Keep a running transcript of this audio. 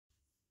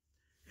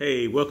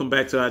Hey, welcome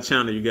back to our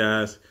channel, you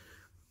guys.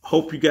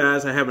 Hope you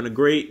guys are having a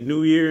great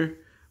new year.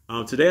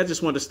 Today, I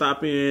just wanted to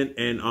stop in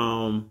and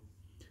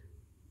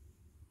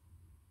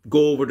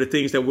go over the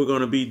things that we're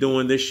going to be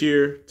doing this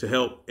year to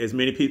help as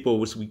many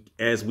people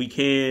as we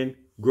can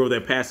grow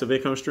their passive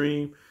income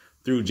stream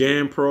through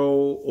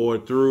JanPro or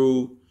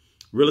through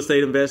real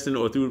estate investing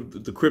or through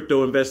the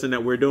crypto investing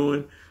that we're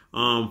doing.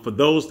 For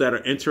those that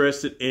are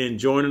interested in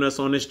joining us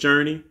on this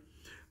journey,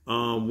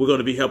 we're going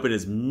to be helping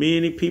as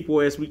many people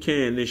as we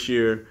can this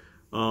year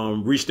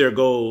reach their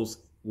goals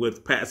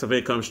with passive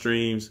income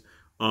streams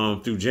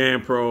through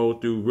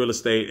JanPro, through real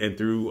estate, and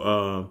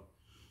through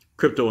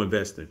crypto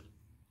investing.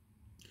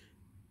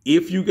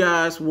 If you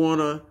guys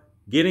want to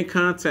get in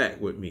contact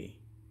with me,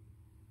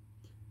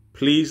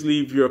 please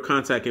leave your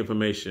contact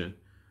information.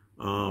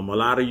 A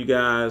lot of you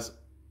guys,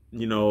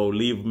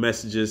 leave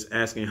messages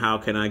asking how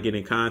can I get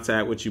in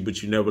contact with you,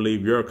 but you never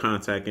leave your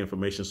contact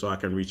information so I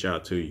can reach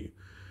out to you.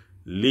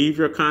 Leave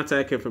your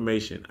contact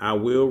information. I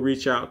will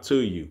reach out to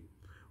you,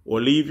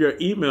 or leave your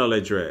email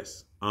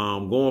address.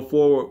 Going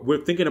forward,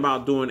 we're thinking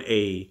about doing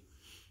a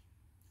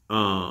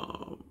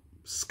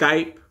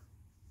Skype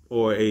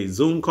or a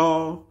Zoom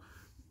call.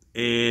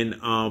 And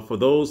for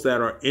those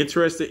that are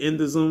interested in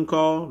the Zoom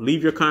call,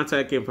 leave your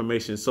contact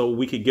information so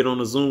we could get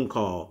on a Zoom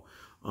call.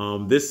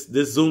 This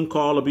Zoom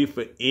call will be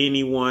for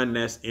anyone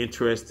that's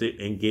interested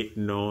in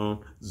getting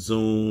on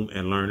Zoom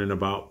and learning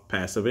about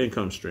passive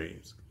income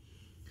streams.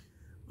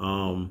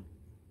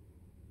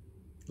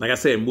 Like I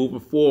said,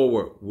 moving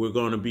forward, we're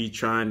going to be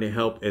trying to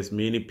help as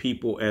many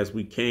people as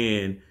we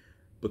can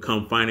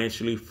become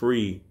financially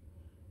free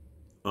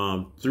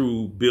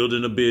through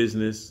building a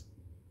business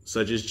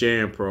such as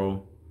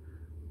JanPro,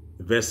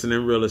 investing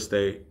in real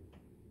estate,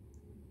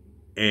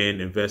 and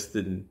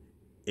investing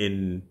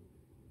in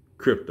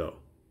crypto.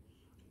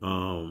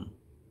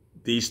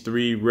 These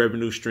three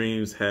revenue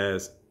streams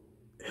has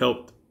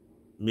helped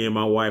me and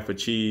my wife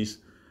achieve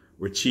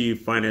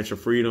financial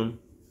freedom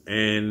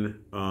and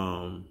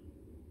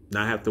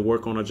not have to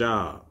work on a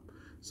job.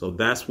 So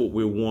that's what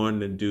we're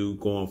wanting to do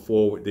going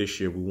forward this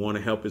year. We want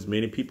to help as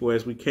many people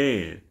as we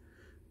can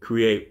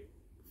create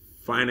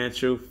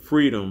financial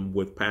freedom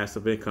with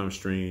passive income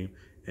stream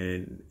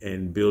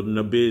and building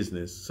a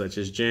business such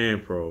as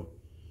JanPro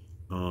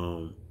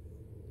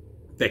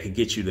that could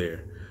get you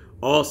there.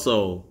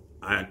 Also,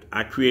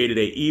 I created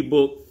an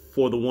ebook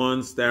for the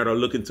ones that are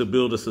looking to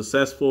build a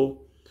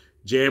successful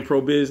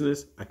JanPro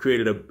business. I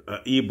created an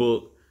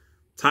ebook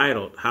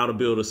titled How to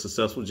Build a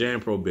Successful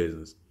JanPro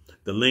Business.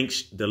 The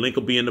link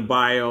will be in the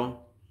bio.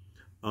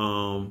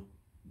 The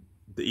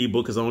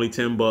ebook is only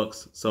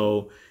 $10.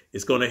 So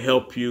it's going to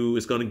help you.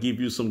 It's going to give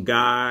you some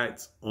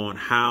guides on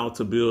how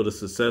to build a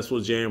successful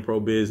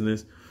JanPro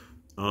business.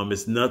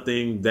 It's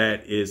nothing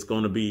that is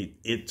going to be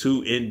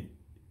too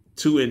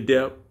in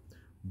depth,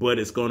 but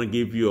it's going to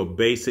give you a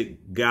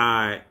basic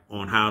guide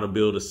on how to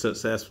build a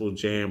successful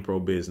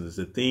JanPro business.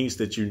 The things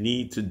that you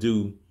need to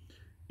do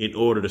in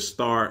order to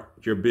start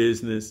your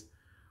business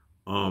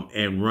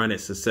and run it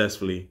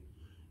successfully.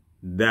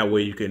 That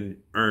way you can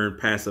earn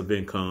passive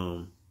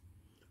income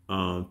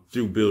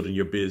through building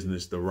your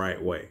business the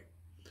right way.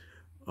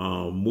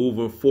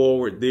 Moving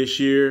forward this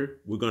year,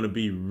 we're going to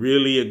be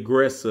really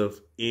aggressive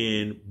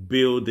in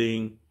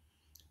building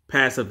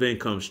passive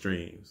income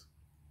streams.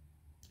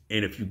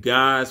 And if you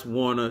guys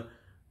want to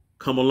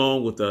come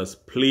along with us,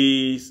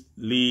 please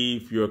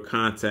leave your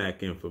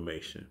contact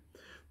information.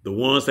 The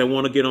ones that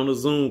want to get on the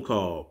Zoom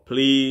call,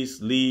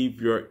 please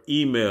leave your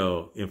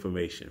email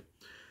information.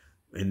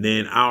 And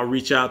then I'll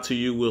reach out to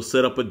you. We'll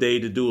set up a day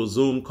to do a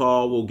Zoom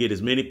call. We'll get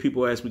as many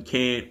people as we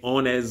can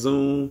on that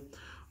Zoom.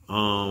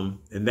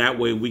 And that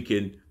way we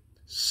can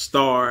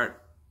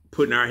start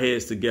putting our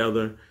heads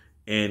together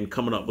and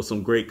coming up with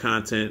some great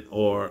content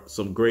or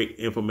some great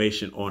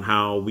information on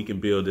how we can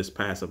build this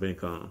passive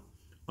income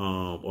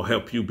or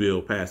help you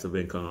build passive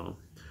income.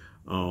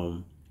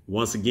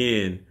 Once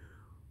again,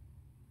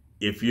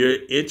 if you're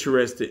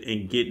interested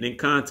in getting in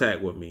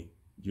contact with me,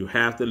 you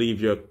have to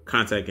leave your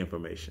contact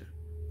information.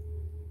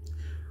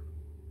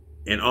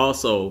 And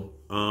also,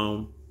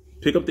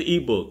 pick up the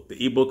ebook.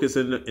 The ebook is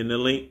in the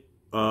link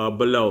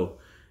below.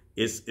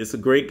 It's a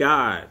great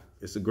guide.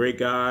 It's a great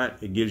guide.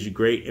 It gives you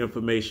great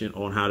information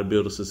on how to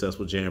build a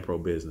successful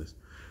JanPro business.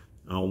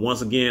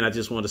 Once again, I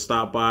just want to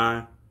stop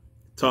by,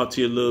 talk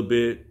to you a little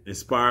bit,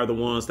 inspire the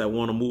ones that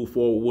want to move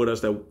forward with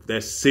us,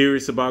 that's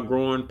serious about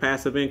growing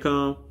passive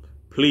income.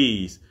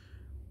 Please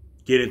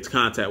get in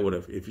contact with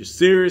us. If you're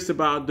serious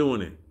about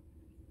doing it,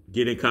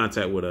 get in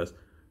contact with us.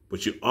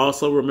 But you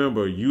also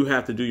remember, you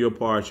have to do your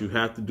part. You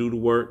have to do the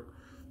work.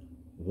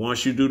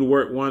 Once you do the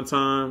work one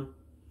time,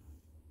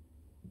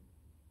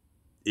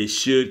 it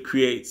should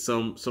create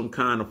some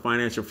kind of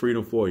financial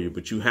freedom for you.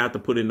 But you have to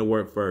put in the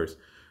work first.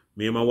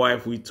 Me and my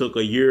wife, we took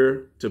a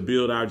year to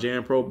build our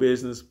JanPro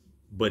business,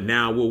 but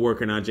now we're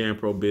working our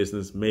JanPro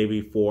business maybe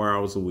 4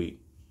 hours a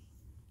week.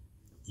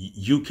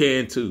 You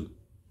can too.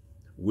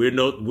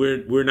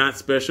 We're not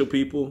special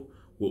people.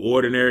 We're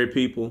ordinary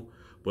people.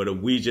 But if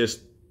we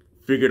just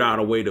figured out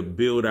a way to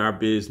build our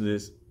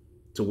business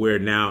to where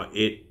now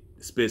it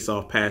spits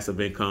off passive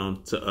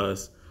income to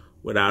us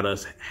without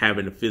us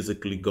having to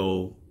physically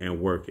go and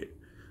work it.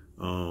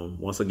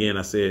 Once again,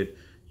 I said,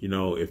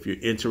 if you're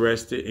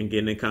interested in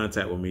getting in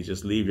contact with me,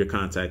 just leave your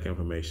contact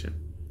information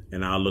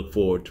and I'll look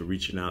forward to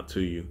reaching out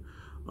to you.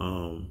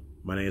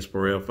 My name is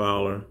Perel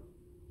Fowler.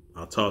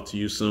 I'll talk to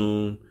you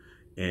soon.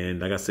 And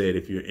like I said,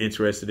 if you're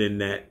interested in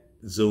that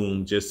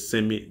Zoom, just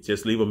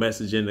leave a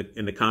message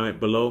in the comment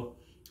below,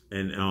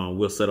 and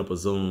we'll set up a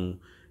Zoom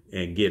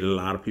and get a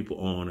lot of people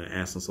on and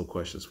answer some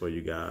questions for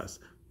you guys.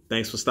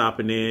 Thanks for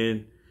stopping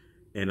in,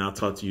 and I'll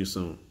talk to you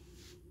soon.